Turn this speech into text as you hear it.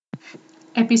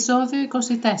Επεισόδιο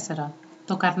 24.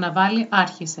 Το καρναβάλι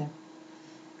άρχισε.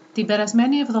 Την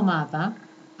περασμένη εβδομάδα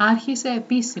άρχισε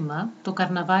επίσημα το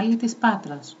καρναβάλι της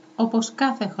Πάτρας, όπως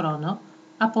κάθε χρόνο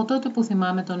από τότε που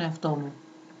θυμάμαι τον εαυτό μου.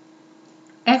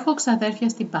 Έχω ξαδέρφια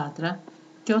στην Πάτρα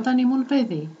και όταν ήμουν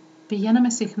παιδί πηγαίναμε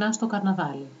συχνά στο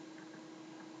καρναβάλι.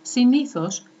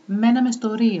 Συνήθως μέναμε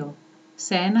στο Ρίο,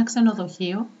 σε ένα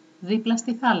ξενοδοχείο δίπλα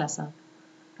στη θάλασσα,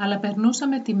 αλλά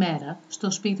περνούσαμε τη μέρα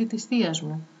στο σπίτι της θείας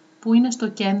μου, που είναι στο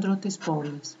κέντρο της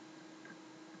πόλης.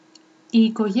 Η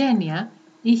οικογένεια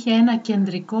είχε ένα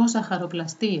κεντρικό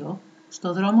ζαχαροπλαστείο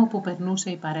στο δρόμο που περνούσε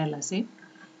η παρέλαση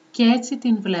και έτσι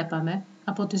την βλέπαμε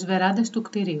από τις βεράντες του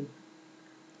κτηρίου.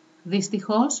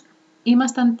 Δυστυχώς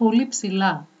ήμασταν πολύ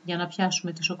ψηλά για να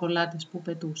πιάσουμε τις σοκολάτες που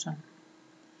πετούσαν.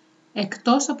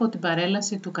 Εκτός από την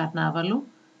παρέλαση του καρνάβαλου,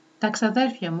 τα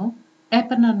ξαδέρφια μου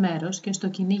έπαιρναν μέρος και στο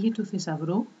κυνήγι του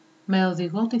θησαυρού με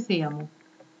οδηγό τη θεία μου.